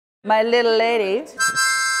My little lady.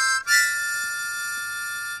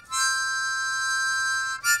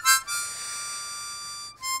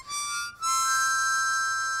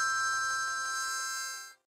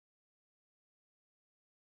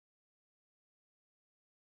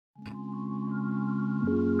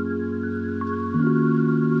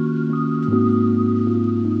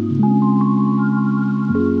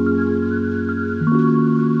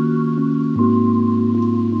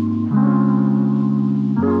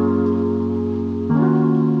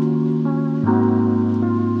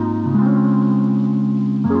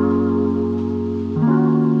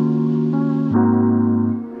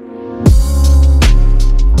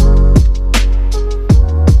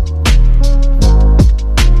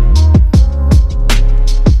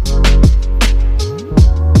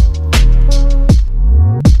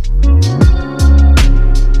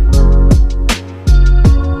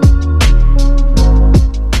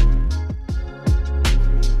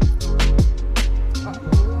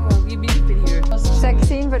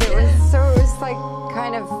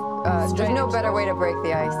 There's no better way to break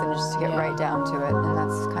the ice than just to get right down to it, and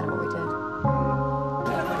that's kind of what we did.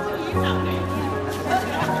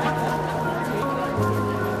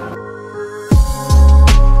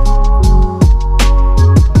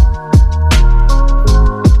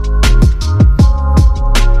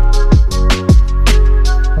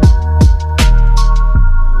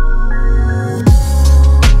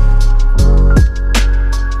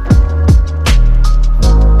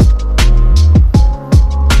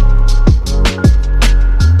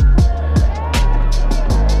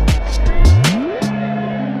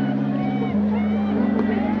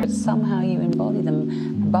 Somehow you embody them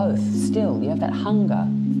both still. You have that hunger.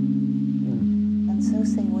 And so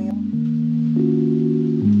sing we all.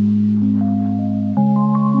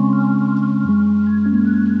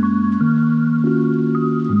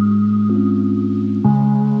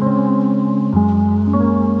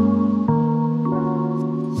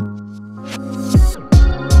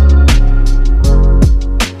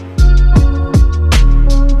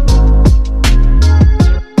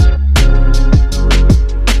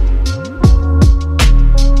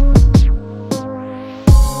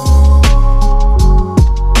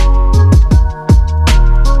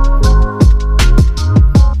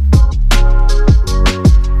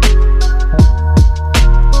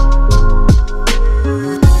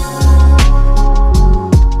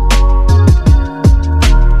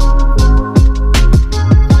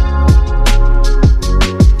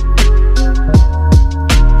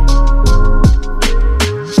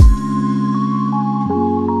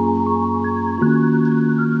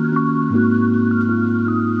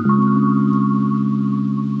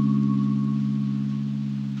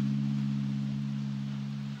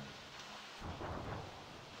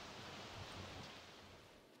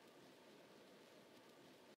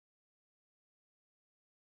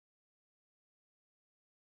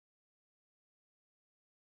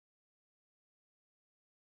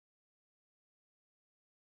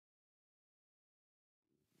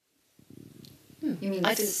 You mean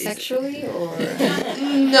sexually or?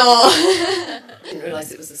 No. I didn't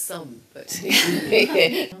realise it was a sum, but.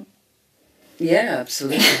 Yeah,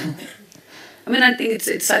 absolutely. I mean, I think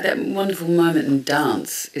it's like that wonderful moment in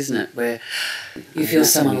dance, isn't it, where you feel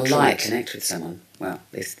someone alive, connect with someone. Well,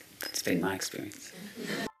 at least that's been my experience.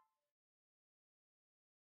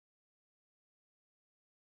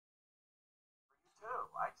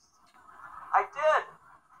 I did.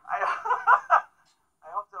 I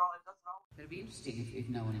hope that it doesn't all. It'd be interesting if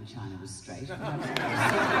no one in China was straight. The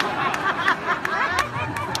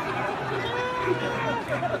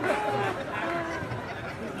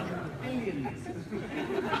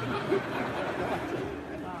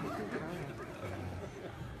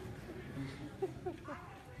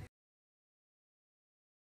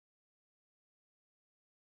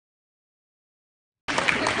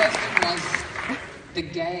question was the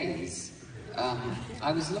gaze.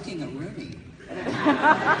 I was looking at Rooney.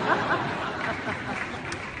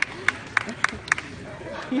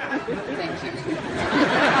 Thank you.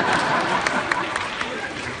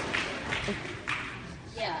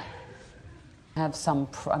 Yeah. Have some,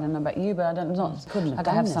 I don't know about you, but I don't, couldn't have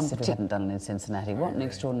done this if we hadn't done it in Cincinnati. What an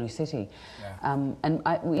extraordinary city. Yeah. And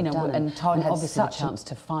I, you know, and Todd had such a chance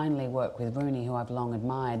to finally work with Rooney, who I've long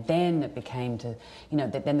admired. Then it became to, you know,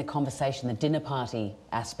 then the conversation, the dinner party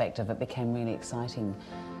aspect of it became really exciting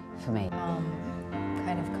for me.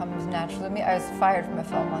 Kind of comes naturally to me. I was fired from a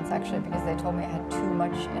film once actually because they told me I had too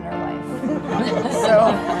much inner life.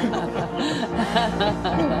 So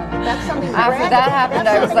That's something after that happened,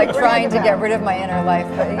 I was like trying to get rid of my inner life.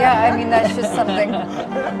 But yeah, I mean that's just something.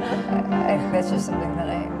 I think that's just something that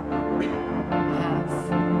I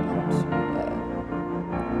have.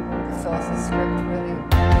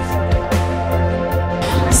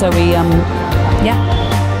 So we, yeah.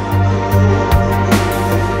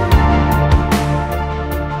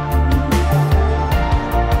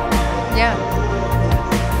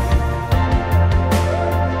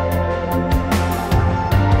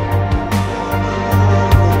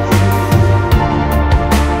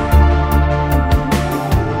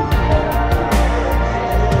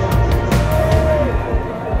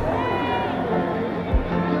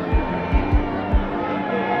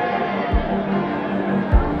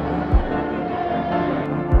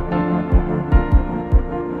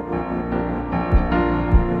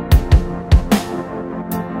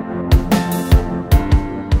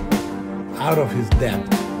 Out of his depth,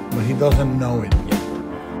 but he doesn't know it yet.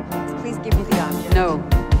 Please give me the object. No,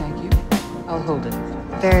 thank you. I'll hold it.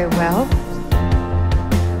 Very well.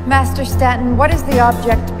 Master Stanton, what is the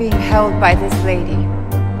object being held by this lady?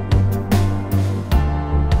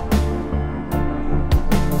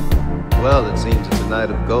 Well, it seems it's a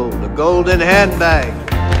night of gold. A golden handbag.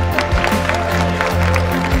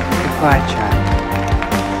 Be quiet, child.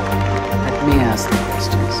 Let me ask the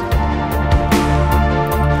questions.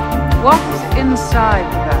 What's inside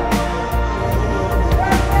the bag?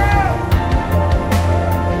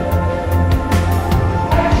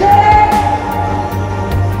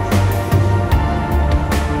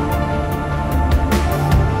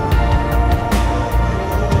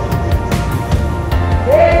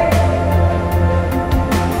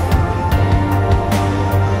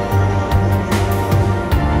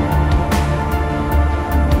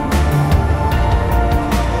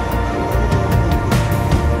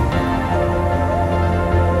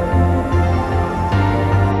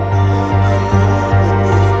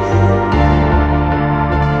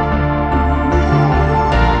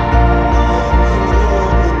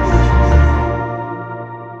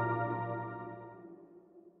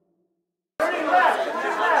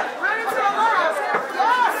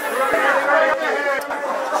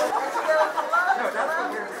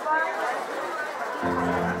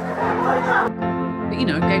 But, you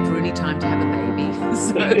know, it gave Rooney time to have a baby.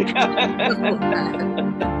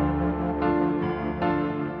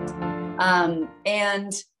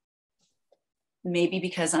 And maybe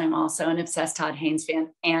because I'm also an obsessed Todd Haynes fan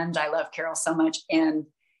and I love Carol so much, and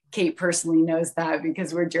Cate personally knows that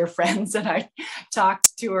because we're dear friends and I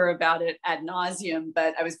talked to her about it ad nauseum,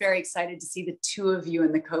 but I was very excited to see the two of you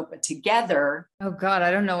in the Copa together. Oh God,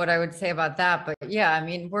 I don't know what I would say about that, but yeah, I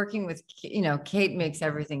mean, working with, you know, Cate makes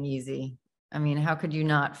everything easy. I mean, how could you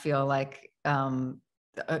not feel like,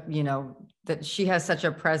 you know, that she has such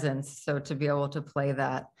a presence. So to be able to play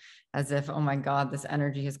that as if, oh my God, this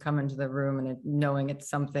energy has come into the room and knowing it's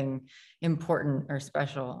something important or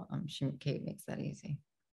special, Cate makes that easy.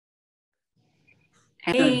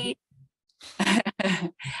 Hey.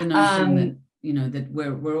 The notion that, you know, that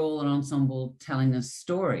we're all an ensemble telling a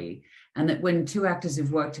story, and that when two actors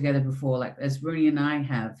have worked together before, like as Rooney and I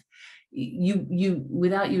have, you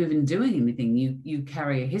without you even doing anything, you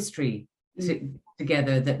carry a history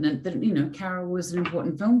together that you know, Carol was an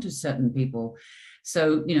important film to certain people.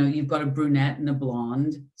 So, you know, you've got a brunette and a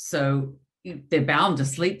blonde, so they're bound to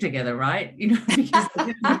sleep together, right? You know, because they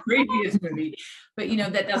did in the previous movie, but you know,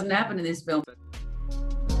 that doesn't happen in this film.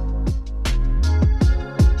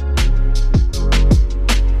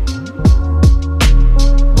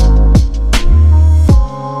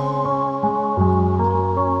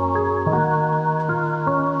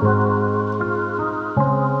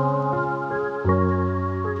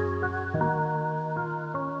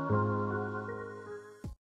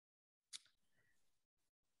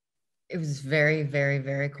 It was very, very,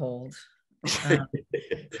 very cold.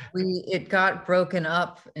 It got broken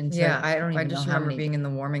up into, yeah, I just remember being in the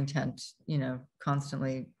warming tent, you know,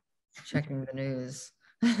 constantly checking the news,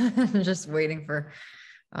 just waiting for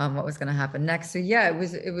what was going to happen next. So yeah, it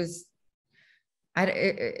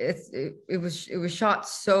was shot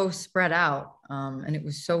so spread out, and it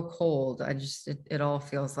was so cold. It all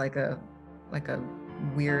feels like a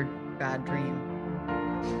weird bad dream.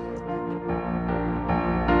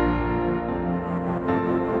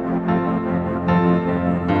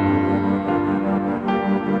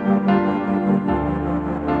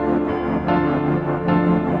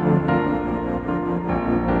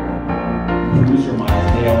 Producer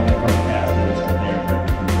Miles Dale and the current cast is there,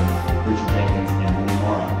 Richard Jenkins and Rooney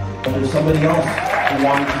Mara. But there's somebody else who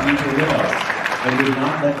wanted to be here with us and did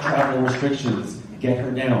not let travel restrictions get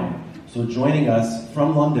her down. So joining us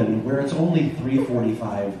from London, where it's only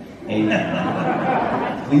 3:45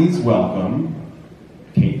 a.m., please welcome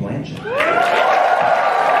Cate Blanchett.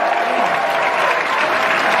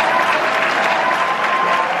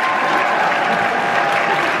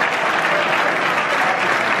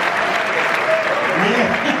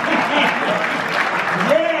 Yeah.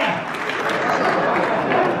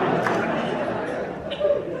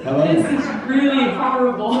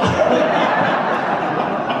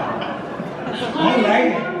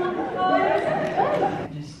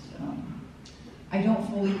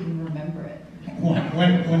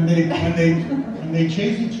 when they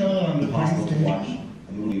chase each other on the Impossible to watch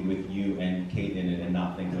a movie with you and Cate in it and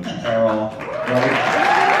not think of Carol, right?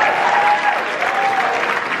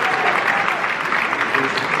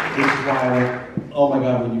 This is why, oh my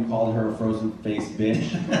God, when you called her a frozen-faced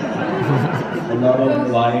bitch, the love of your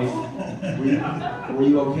life, were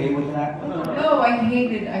you okay with that? No, I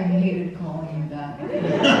hated calling you that.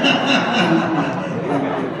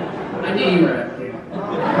 I knew you were.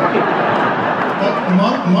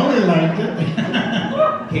 Mother liked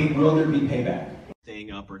it. Cate, will there be payback?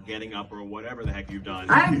 Staying up or getting up or whatever the heck you've done.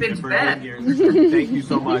 I haven't been to bed. Thank you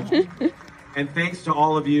so much. And thanks to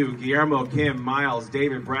all of you, Guillermo, Kim, Miles,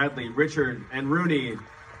 David, Bradley, Richard, and Rooney.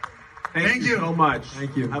 Thank you so much.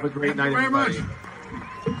 Thank you. Have a great night, everybody. Much.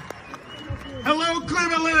 Hello,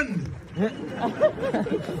 Cleveland.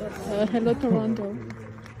 Hello, Toronto.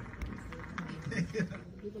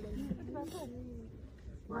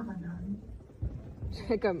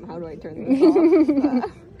 Check how do I turn this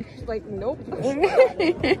off? She's like, nope.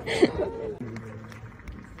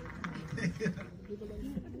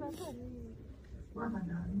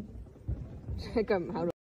 Check how do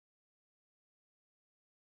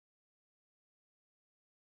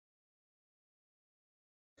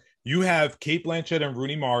You have Cate Blanchett and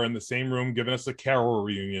Rooney Mara in the same room giving us a Carol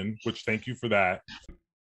reunion, which thank you for that.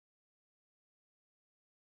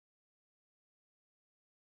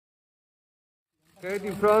 Cate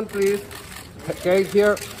in front, please. Cate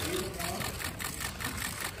here.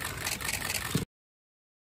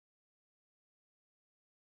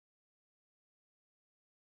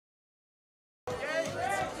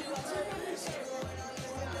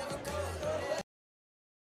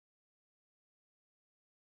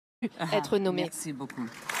 être nommé. Merci beaucoup.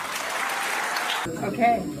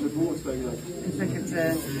 Okay. It's like it's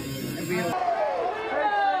a real...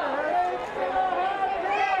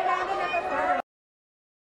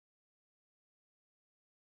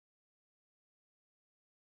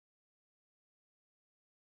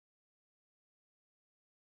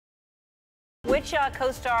 Which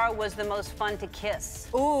co-star was the most fun to kiss?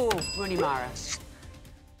 Ooh, Rooney Mara.